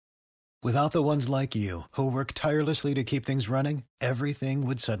Without the ones like you, who work tirelessly to keep things running, everything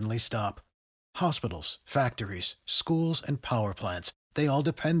would suddenly stop. Hospitals, factories, schools, and power plants, they all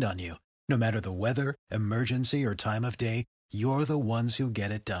depend on you. No matter the weather, emergency, or time of day, you're the ones who get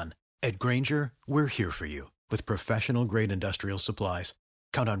it done. At Grainger, we're here for you with professional-grade industrial supplies.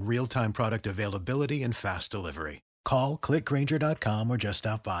 Count on real-time product availability and fast delivery. Call, clickgrainger.com, or just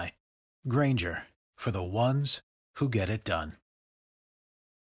stop by. Grainger, for the ones who get it done.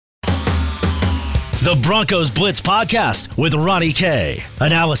 The Broncos Blitz Podcast with Ronnie K.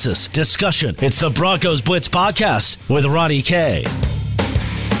 Analysis, discussion. It's the Broncos Blitz Podcast with Ronnie K.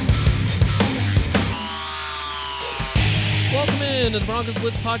 Welcome in to the Broncos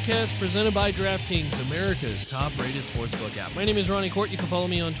Blitz Podcast presented by DraftKings, America's top-rated sportsbook app. My name is Ronnie Court. You can follow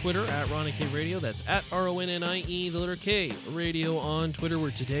me on Twitter at Ronnie K Radio. That's at RONNIE, the letter K, Radio on Twitter.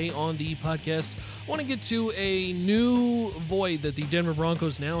 Where today on the podcast, I want to get to a new void that the Denver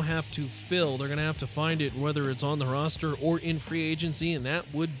Broncos now have to fill. They're going to have to find it, whether it's on the roster or in free agency, and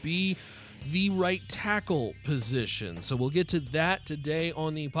that would be the right tackle position. So we'll get to that today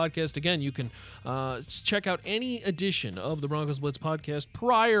on the podcast. Again, you can check out any edition of the Broncos Blitz podcast,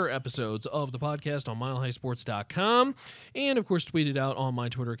 prior episodes of the podcast on milehighsports.com, and of course tweet it out on my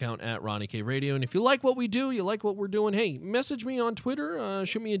Twitter account at Ronnie K Radio. And if you like what we do, you like what we're doing, hey, message me on Twitter,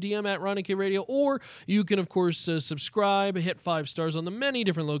 shoot me a DM at Ronnie K Radio, or you can of course subscribe, hit 5 stars on the many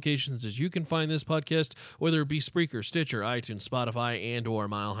different locations as you can find this podcast, whether it be Spreaker, Stitcher, iTunes, Spotify, and or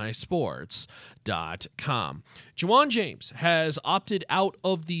milehighsports.com. Ja'Wuan James has opted out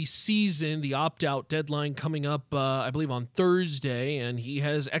of the season, the opt-out deadline coming up, I believe, on Thursday, and he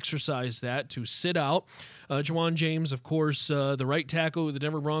has exercised that to sit out. Ja'Wuan James, of course, the right tackle of the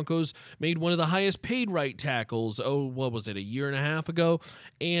Denver Broncos, made one of the highest paid right tackles, a year and a half ago,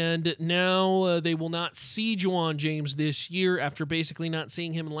 and now they will not see Ja'Wuan James this year after basically not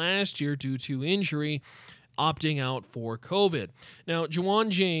seeing him last year due to injury, opting out for COVID. Now, Ja'Wuan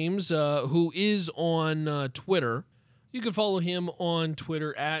James, who is on Twitter, you can follow him on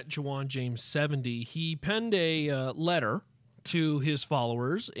Twitter at Ja'WuanJames70. He penned a letter to his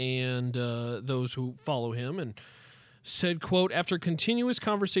followers and those who follow him and said, quote, "After continuous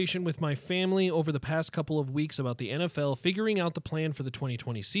conversation with my family over the past couple of weeks about the NFL figuring out the plan for the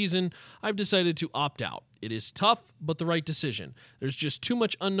 2020 season, I've decided to opt out. It is tough, but the right decision. There's just too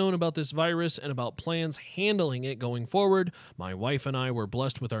much unknown about this virus and about plans handling it going forward. My wife and I were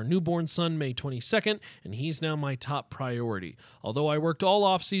blessed with our newborn son May 22nd, and he's now my top priority. Although I worked all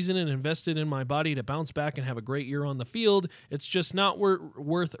offseason and invested in my body to bounce back and have a great year on the field, it's just not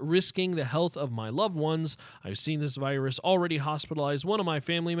worth risking the health of my loved ones. I've seen this virus already hospitalize one of my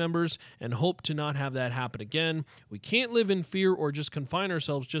family members and hope to not have that happen again. We can't live in fear or just confine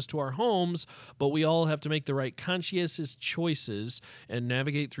ourselves just to our homes, but we all have to make the right conscientious choices and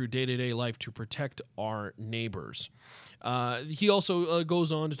navigate through day-to-day life to protect our neighbors." He also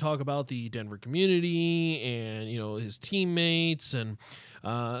goes on to talk about the Denver community and, his teammates. And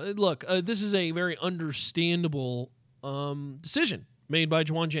look, this is a very understandable decision made by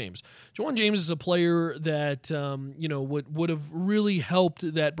Ja'Wuan James. Ja'Wuan James is a player that, would have really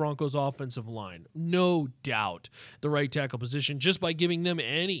helped that Broncos offensive line. No doubt. The right tackle position, just by giving them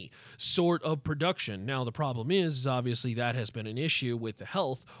any sort of production. Now, the problem is obviously that has been an issue with the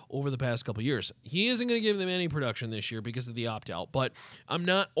health over the past couple of years. He isn't going to give them any production this year because of the opt-out, but I'm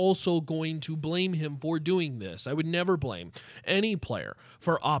not also going to blame him for doing this. I would never blame any player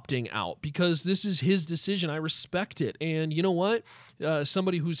for opting out because this is his decision. I respect it. And you know what?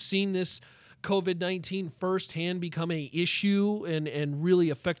 Somebody who's seen this COVID-19 firsthand become a issue and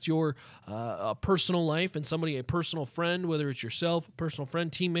really affect your personal life, and a personal friend, whether it's yourself, personal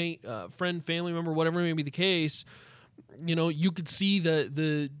friend, teammate, friend, family member, whatever may be the case, you could see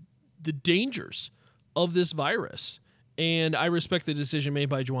the dangers of this virus. And I respect the decision made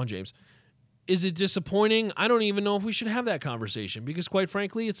by Ja'Wuan James. Is it disappointing? I don't even know if we should have that conversation because, quite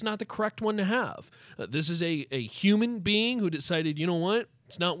frankly, it's not the correct one to have. This is a human being who decided, you know what?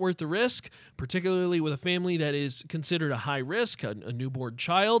 It's not worth the risk, particularly with a family that is considered a high risk, a newborn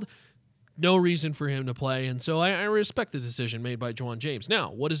child. No reason for him to play, and so I respect the decision made by Ja'Wuan James.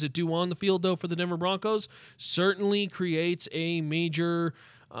 Now, what does it do on the field, though, for the Denver Broncos? Certainly creates a major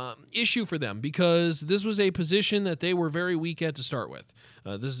issue for them because this was a position that they were very weak at to start with.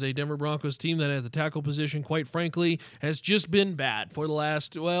 This is a Denver Broncos team that at the tackle position, quite frankly, has just been bad for the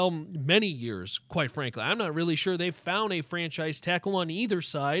last, many years, quite frankly. I'm not really sure they've found a franchise tackle on either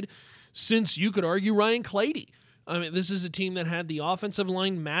side since, you could argue, Ryan Clady. I mean, this is a team that had the offensive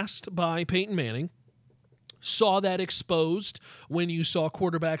line masked by Peyton Manning. saw that exposed when you saw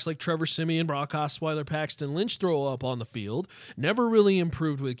quarterbacks like Trevor Siemian, Brock Osweiler, Paxton Lynch throw up on the field. Never really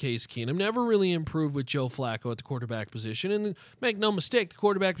improved with Case Keenum. Never really improved with Joe Flacco at the quarterback position. And make no mistake, the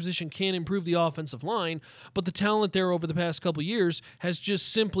quarterback position can improve the offensive line, but the talent there over the past couple years has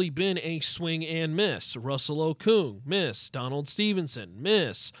just simply been a swing and miss. Russell Okung, miss. Donald Stevenson,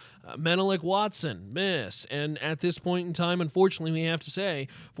 miss. Menelik Watson, miss. And at this point in time, unfortunately, we have to say,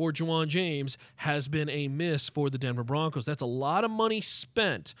 for Juwan James, has been a miss for the Denver Broncos. That's a lot of money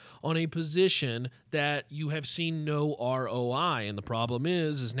spent on a position that you have seen no ROI. And the problem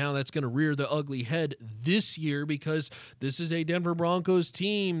is now that's going to rear the ugly head this year, because this is a Denver Broncos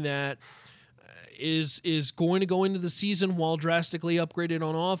team that is going to go into the season, while drastically upgraded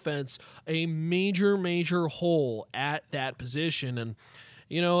on offense, a major hole at that position. And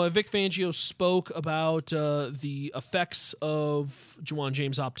Vic Fangio spoke about the effects of Juwan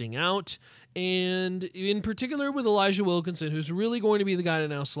James opting out, and in particular with Elijah Wilkinson, who's really going to be the guy to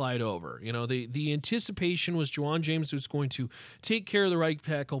now slide over. The anticipation was Juwan James was going to take care of the right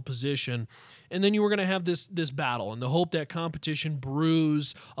tackle position, and then you were going to have this battle, and the hope that competition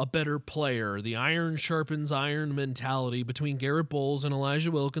brews a better player. The iron sharpens iron mentality between Garrett Bowles and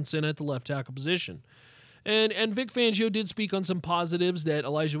Elijah Wilkinson at the left tackle position. And Vic Fangio did speak on some positives, that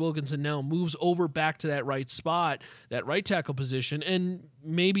Elijah Wilkinson now moves over back to that right spot, that right tackle position, and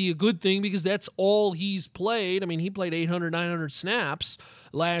maybe a good thing, because that's all he's played. I mean, he played 800, 900 snaps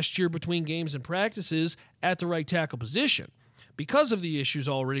last year between games and practices at the right tackle position, because of the issues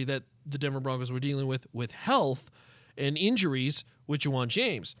already that the Denver Broncos were dealing with health and injuries with Juwan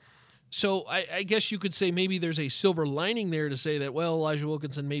James. So I guess you could say maybe there's a silver lining there to say that, well, Elijah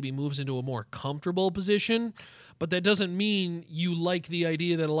Wilkinson maybe moves into a more comfortable position, but that doesn't mean you like the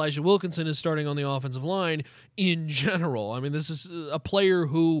idea that Elijah Wilkinson is starting on the offensive line in general. I mean, this is a player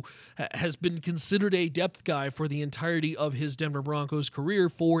who has been considered a depth guy for the entirety of his Denver Broncos career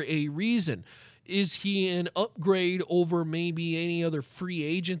for a reason. Is he an upgrade over maybe any other free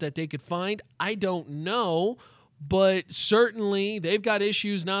agent that they could find? I don't know. But certainly they've got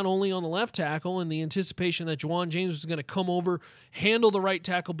issues not only on the left tackle, and the anticipation that Juwan James was going to come over, handle the right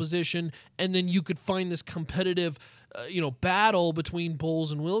tackle position, and then you could find this competitive battle between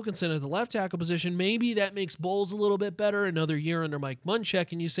Bowles and Wilkinson at the left tackle position. Maybe that makes Bowles a little bit better, another year under Mike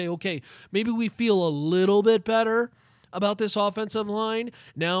Munchak, and you say, okay, maybe we feel a little bit better about this offensive line.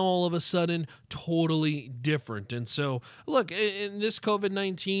 Now all of a sudden, totally different. And so, look, and this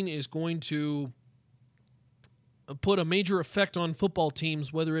COVID-19 is going to put a major effect on football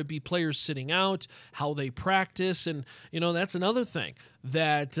teams, whether it be players sitting out, how they practice, and that's another thing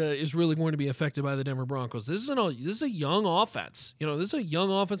that is really going to be affected by the Denver Broncos. This is a young offense. This is a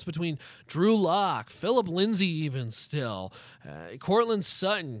young offense between Drew Lock, Phillip Lindsay, even still, Cortland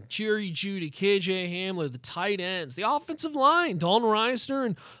Sutton, Jerry Jeudy, KJ Hamler, the tight ends, the offensive line, Dalton Reisner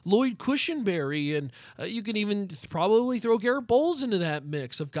and Lloyd Cushenberry, and you can even probably throw Garrett Bowles into that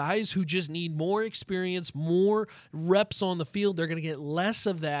mix of guys who just need more experience, more reps on the field. They're going to get less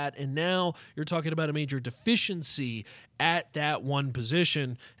of that, and now you're talking about a major deficiency at that one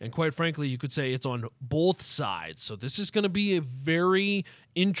position, and quite frankly, you could say it's on both sides. So this is going to be a very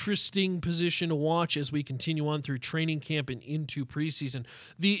interesting position to watch as we continue on through training camp and into preseason.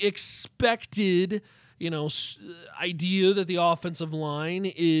 The expected idea that the offensive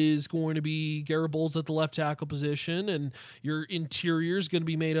line is going to be Garrett Bowles at the left tackle position, and your interior is going to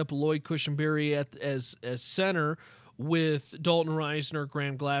be made up of Lloyd Cushenberry as center, with Dalton Reisner,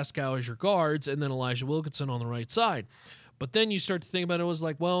 Graham Glasgow as your guards, and then Elijah Wilkinson on the right side. But then you start to think about it, was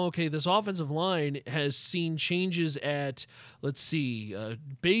like, well, okay, this offensive line has seen changes at,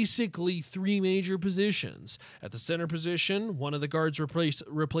 basically three major positions. At the center position, one of the guards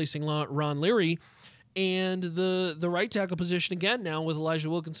replacing Ron Leary, and the right tackle position again now with Elijah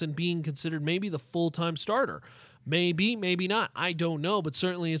Wilkinson being considered maybe the full-time starter. Maybe, maybe not. I don't know, but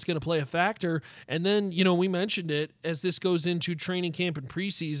certainly it's going to play a factor. And then, we mentioned it, as this goes into training camp and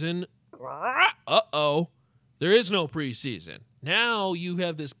preseason, there is no preseason. Now you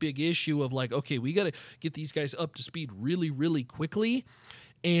have this big issue of okay, we got to get these guys up to speed really, really quickly.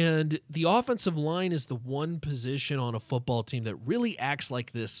 And the offensive line is the one position on a football team that really acts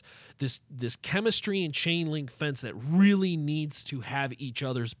like this chemistry and chain link fence that really needs to have each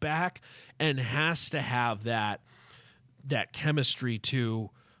other's back and has to have that chemistry to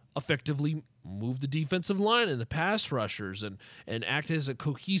effectively move the defensive line and the pass rushers and act as a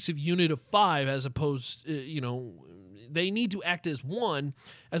cohesive unit of 5 as opposed, they need to act as one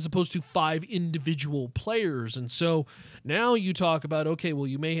as opposed to 5 individual players. And so now you talk about, okay, well,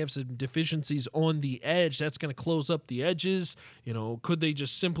 you may have some deficiencies on the edge. That's going to close up the edges. Could they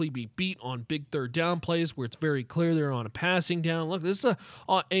just simply be beat on big third down plays where it's very clear they're on a passing down? Look, this is a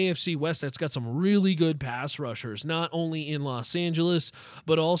AFC West that's got some really good pass rushers, not only in Los Angeles,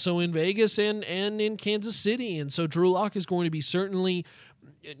 but also in Vegas and in Kansas City. And so Drew Lock is going to be certainly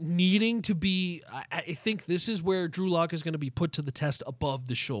needing to be, I think this is where Drew Lock is going to be put to the test above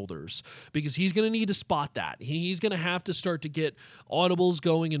the shoulders, because he's going to need to spot that. He's going to have to start to get audibles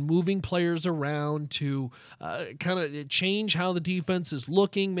going and moving players around to kind of change how the defense is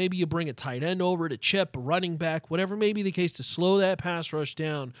looking. Maybe you bring a tight end over to chip, a running back, whatever may be the case, to slow that pass rush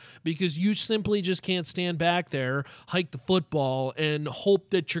down, because you simply just can't stand back there, hike the football, and hope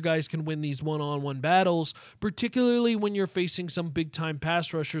that your guys can win these one-on-one battles, particularly when you're facing some big-time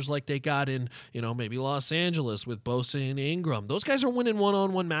pass rushers like they got in, maybe Los Angeles with Bosa and Ingram. Those guys are winning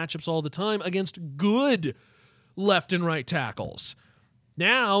one-on-one matchups all the time against good left and right tackles.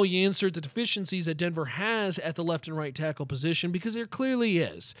 Now you insert the deficiencies that Denver has at the left and right tackle position, because there clearly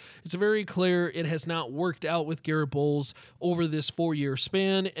is. It's very clear it has not worked out with Garrett Bowles over this 4-year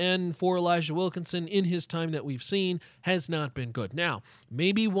span, and for Elijah Wilkinson in his time that we've seen has not been good. Now,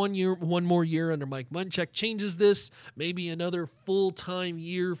 maybe one more year under Mike Munchak changes this. Maybe another full-time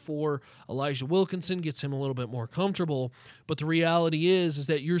year for Elijah Wilkinson gets him a little bit more comfortable. But the reality is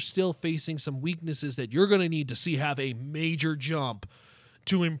that you're still facing some weaknesses that you're going to need to see have a major jump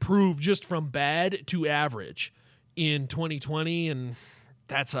to improve just from bad to average in 2020, and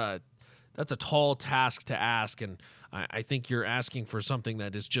that's a tall task to ask, and I think you're asking for something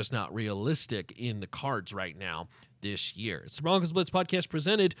that is just not realistic in the cards right now this year. It's the Broncos Blitz podcast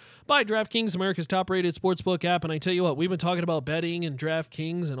presented by DraftKings, America's top-rated sportsbook app, and I tell you what, we've been talking about betting and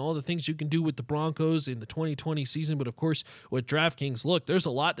DraftKings and all the things you can do with the Broncos in the 2020 season, but of course, with DraftKings, look, there's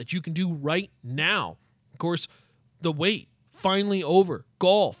a lot that you can do right now. Of course, the wait finally over.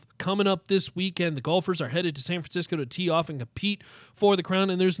 Golf coming up this weekend. The golfers are headed to San Francisco to tee off and compete for the crown,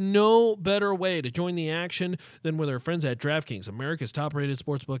 and there's no better way to join the action than with our friends at DraftKings, America's top-rated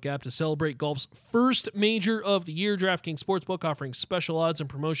sportsbook app, to celebrate golf's first major of the year. DraftKings Sportsbook offering special odds and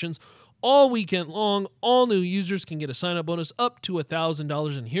promotions all weekend long. All new users can get a sign-up bonus up to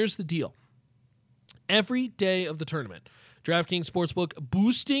 $1,000, and here's the deal. Every day of the tournament, DraftKings Sportsbook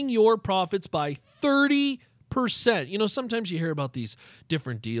boosting your profits by 30%. Sometimes you hear about these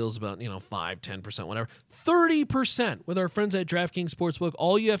different deals about, 5, 10%, whatever. 30% with our friends at DraftKings Sportsbook.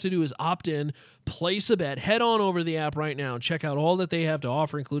 All you have to do is opt in, place a bet, head on over to the app right now and check out all that they have to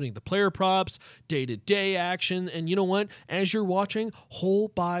offer, including the player props, day-to-day action, and you know what? As you're watching,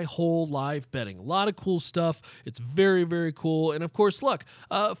 hole-by-hole live betting. A lot of cool stuff. It's very, very cool. And of course, look,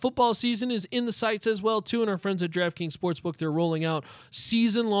 football season is in the sights as well, too, and our friends at DraftKings Sportsbook, they're rolling out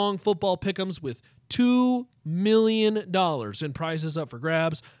season-long football pick'ems with $2 million in prizes up for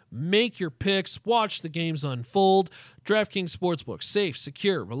grabs. Make your picks, watch the games unfold. DraftKings Sportsbook, safe,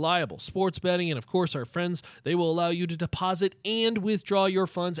 secure, reliable sports betting, and of course our friends, they will allow you to deposit and withdraw your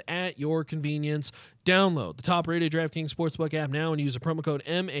funds at your convenience. Download the top-rated DraftKings Sportsbook app now and use the promo code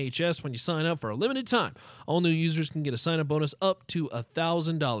MHS when you sign up for a limited time. All new users can get a sign-up bonus up to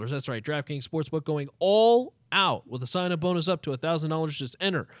 $1,000. That's right, DraftKings Sportsbook going all out with a sign-up bonus up to $1,000. Just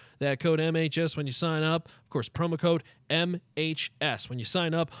enter that code MHS when you sign up. Of course, promo code MHS when you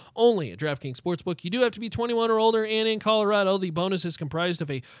sign up only at DraftKings Sportsbook. You do have to be 21 or older and in Colorado. The bonus is comprised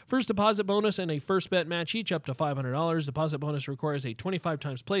of a first deposit bonus and a first bet match, each up to $500. Deposit bonus requires a 25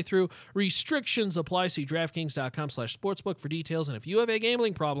 times playthrough. Restrictions apply. See DraftKings.com/sportsbook for details. And if you have a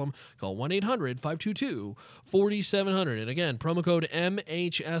gambling problem, call 1-800-522-4700. And again, promo code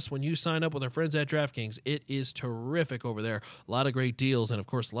MHS when you sign up with our friends at DraftKings. It is terrific over there. A lot of great deals and, of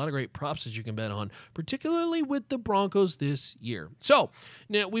course, a lot of great props that you can bet on, particularly with the Broncos this year. So,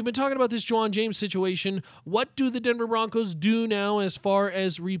 now we've been talking about this Ja'Wuan James situation. What do the Denver Broncos do now as far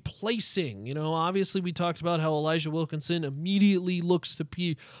as replacing? Obviously we talked about how Elijah Wilkinson immediately looks to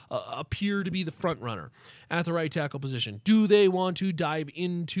appear to be the front runner at the right tackle position. Do they want to dive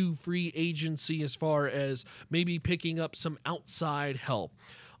into free agency as far as maybe picking up some outside help?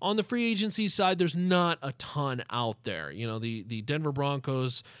 On the free agency side, there's not a ton out there. The Denver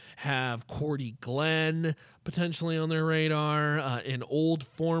Broncos have Cordy Glenn potentially on their radar, an old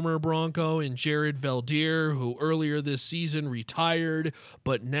former Bronco in Jared Veldheer, who earlier this season retired,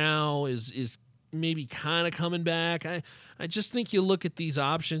 but now is maybe kind of coming back. I just think you look at these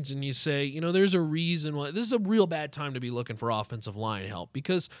options and you say, there's a reason why this is a real bad time to be looking for offensive line help,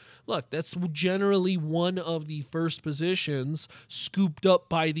 because look, that's generally one of the first positions scooped up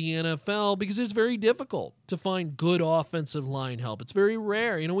by the NFL because it's very difficult to find good offensive line help. It's very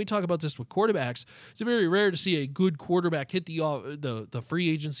rare. We talk about this with quarterbacks. It's very rare to see a good quarterback hit the free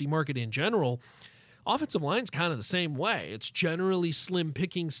agency market in general. Offensive line's kind of the same way. It's generally slim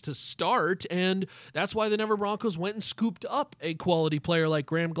pickings to start, and that's why the Denver Broncos went and scooped up a quality player like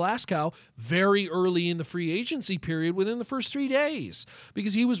Graham Glasgow very early in the free agency period within the first 3 days,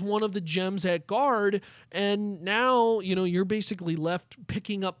 because he was one of the gems at guard, and now, you're basically left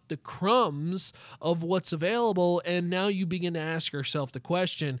picking up the crumbs of what's available, and now you begin to ask yourself the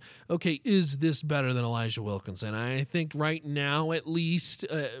question, okay, is this better than Elijah Wilkinson? I think right now, at least,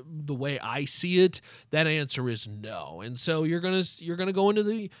 the way I see it, that answer is no. And so you're gonna go into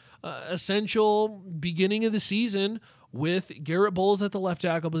the essential beginning of the season with Garrett Bowles at the left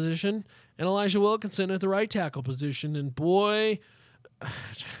tackle position and Elijah Wilkinson at the right tackle position. And boy,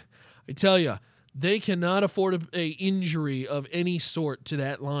 I tell you, they cannot afford a injury of any sort to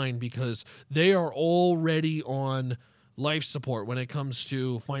that line, because they are already on life support when it comes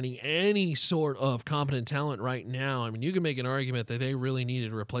to finding any sort of competent talent right now. I mean, you can make an argument that they really needed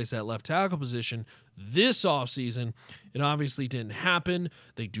to replace that left tackle position this offseason. It obviously didn't happen.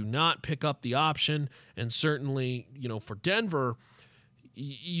 They do not pick up the option. And certainly, for Denver,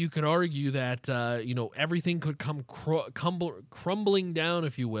 you could argue that, everything could come crumbling down,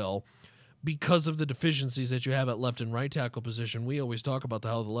 if you will, because of the deficiencies that you have at left and right tackle position. We always talk about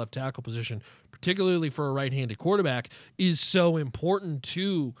how the left tackle position, particularly for a right-handed quarterback, is so important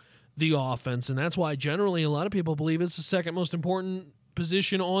to the offense, and that's why generally a lot of people believe it's the second most important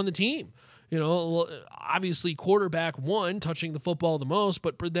position on the team. Obviously quarterback one, touching the football the most,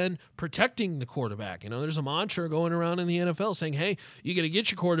 but then protecting the quarterback. There's a mantra going around in the NFL saying, hey, you got to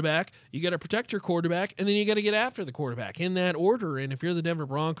get your quarterback, you got to protect your quarterback, and then you got to get after the quarterback in that order. And if you're the Denver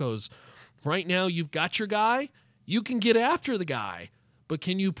Broncos, right now you've got your guy, you can get after the guy, but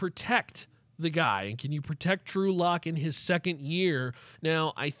can you protect the guy? And can you protect Drew Lock in his second year?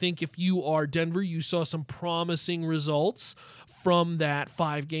 Now, I think if you are Denver, you saw some promising results from that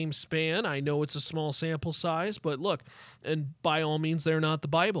 5-game span. I know it's a small sample size, but look, and by all means, they're not the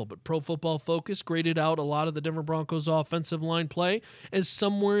Bible, but Pro Football Focus graded out a lot of the Denver Broncos offensive line play as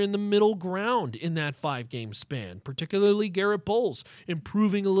somewhere in the middle ground in that 5-game span, particularly Garrett Bowles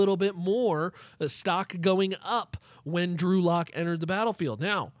improving a little bit more, stock going up when Drew Lock entered the battlefield.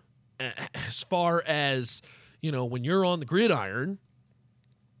 Now, as far as, when you're on the gridiron,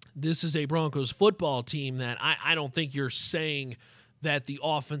 this is a Broncos football team that I don't think you're saying that the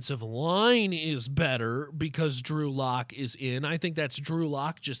offensive line is better because Drew Lock is in. I think that's Drew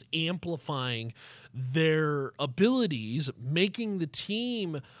Lock just amplifying their abilities, making the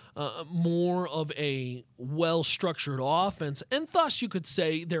team more of a well-structured offense, and thus you could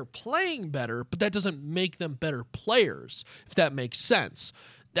say they're playing better, but that doesn't make them better players, if that makes sense.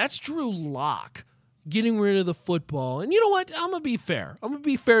 That's Drew Lock getting rid of the football. And you know what? I'm going to be fair. I'm going to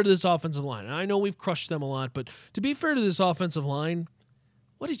be fair to this offensive line. And I know we've crushed them a lot, but to be fair to this offensive line,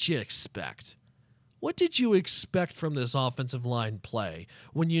 what did you expect? What did you expect from this offensive line play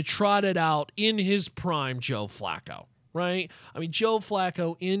when you trotted out in his prime Joe Flacco, right? I mean, Joe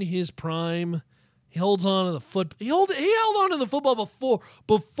Flacco in his prime, he holds on to the foot. He held on to the football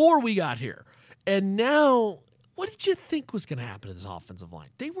before we got here. And now, what did you think was going to happen to this offensive line?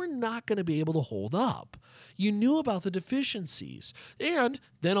 They were not going to be able to hold up. You knew about the deficiencies. And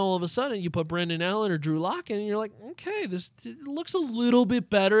then all of a sudden you put Brendan Allen or Drew Lock in and you're like, okay, this looks a little bit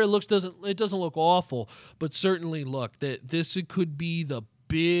better. It doesn't look awful, but certainly look, that this could be the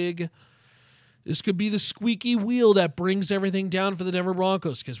squeaky wheel that brings everything down for the Denver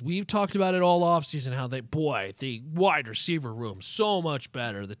Broncos, because we've talked about it all offseason, how the wide receiver room, so much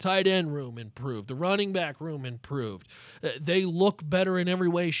better. The tight end room improved. The running back room improved. They look better in every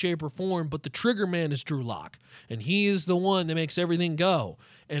way, shape, or form, but the trigger man is Drew Lock, and he is the one that makes everything go.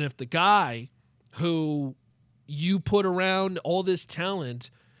 And if the guy who you put around all this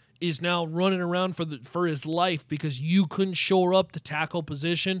talent is now running around for his life because you couldn't shore up the tackle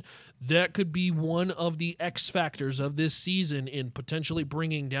position, that could be one of the X factors of this season in potentially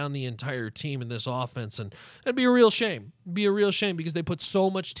bringing down the entire team in this offense. And that'd be a real shame. It'd be a real shame because they put so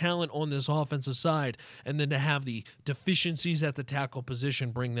much talent on this offensive side, and then to have the deficiencies at the tackle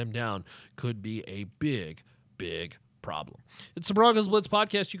position bring them down could be a big, big problem. It's the Broncos Blitz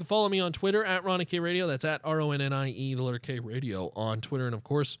podcast. You can follow me on Twitter at Ronnie K Radio. That's at RONNIE, the letter K Radio on Twitter. And of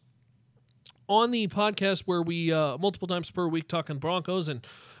course, on the podcast where we multiple times per week talking Broncos and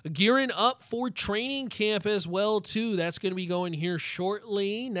gearing up for training camp as well too. That's going to be going here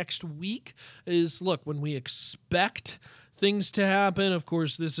shortly. Next week is when we expect things to happen. Of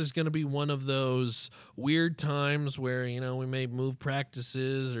course, this is going to be one of those weird times where, we may move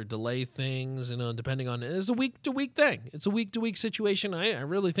practices or delay things, depending on it's a week-to-week thing. It's a week-to-week situation. I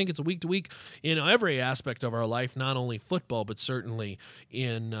really think it's a week-to-week in every aspect of our life, not only football, but certainly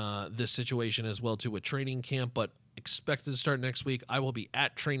in this situation as well too with training camp. But expected to start next week. I will be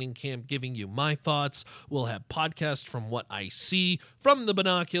at training camp giving you my thoughts. We'll have podcasts from what I see from the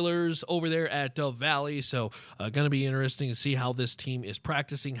binoculars over there at Dove Valley. So going to be interesting to see how this team is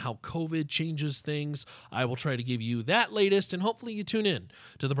practicing, how COVID changes things. I will try to give you that latest, and hopefully you tune in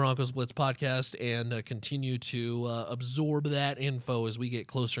to the Broncos Blitz podcast and continue to absorb that info as we get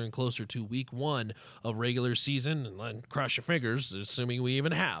closer and closer to week 1 of regular season. And cross your fingers, assuming we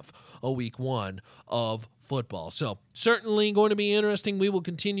even have a week 1 of football. So certainly going to be interesting. We will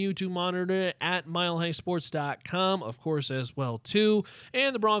continue to monitor it at milehighsports.com, of course, as well too.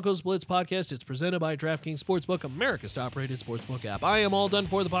 And the Broncos Blitz podcast is presented by DraftKings Sportsbook, America's top-rated sportsbook app. I am all done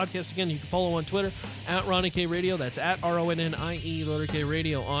for the podcast. Again, you can follow on Twitter at Ronnie K Radio. That's at RONNIE K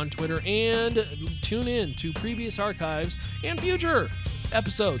Radio on Twitter. And tune in to previous archives and future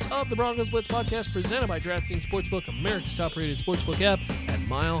episodes of the Broncos Blitz podcast presented by DraftKings Sportsbook, America's top-rated sportsbook app at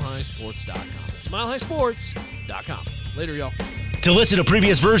milehighsports.com. It's milehighsports.com. Later, y'all. To listen to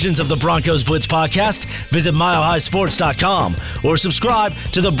previous versions of the Broncos Blitz podcast, visit milehighsports.com or subscribe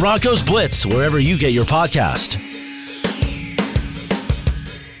to the Broncos Blitz wherever you get your podcast.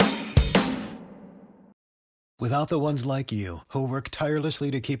 Without the ones like you, who work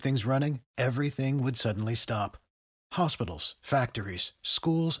tirelessly to keep things running, everything would suddenly stop. Hospitals, factories,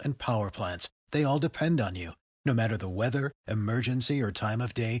 schools, and power plants, they all depend on you. No matter the weather, emergency, or time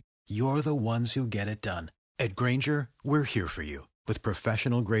of day, you're the ones who get it done. At Grainger, we're here for you with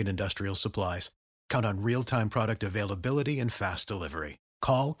professional-grade industrial supplies. Count on real-time product availability and fast delivery.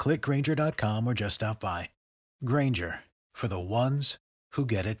 Call, click Grainger.com, or just stop by. Grainger, for the ones who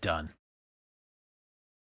get it done.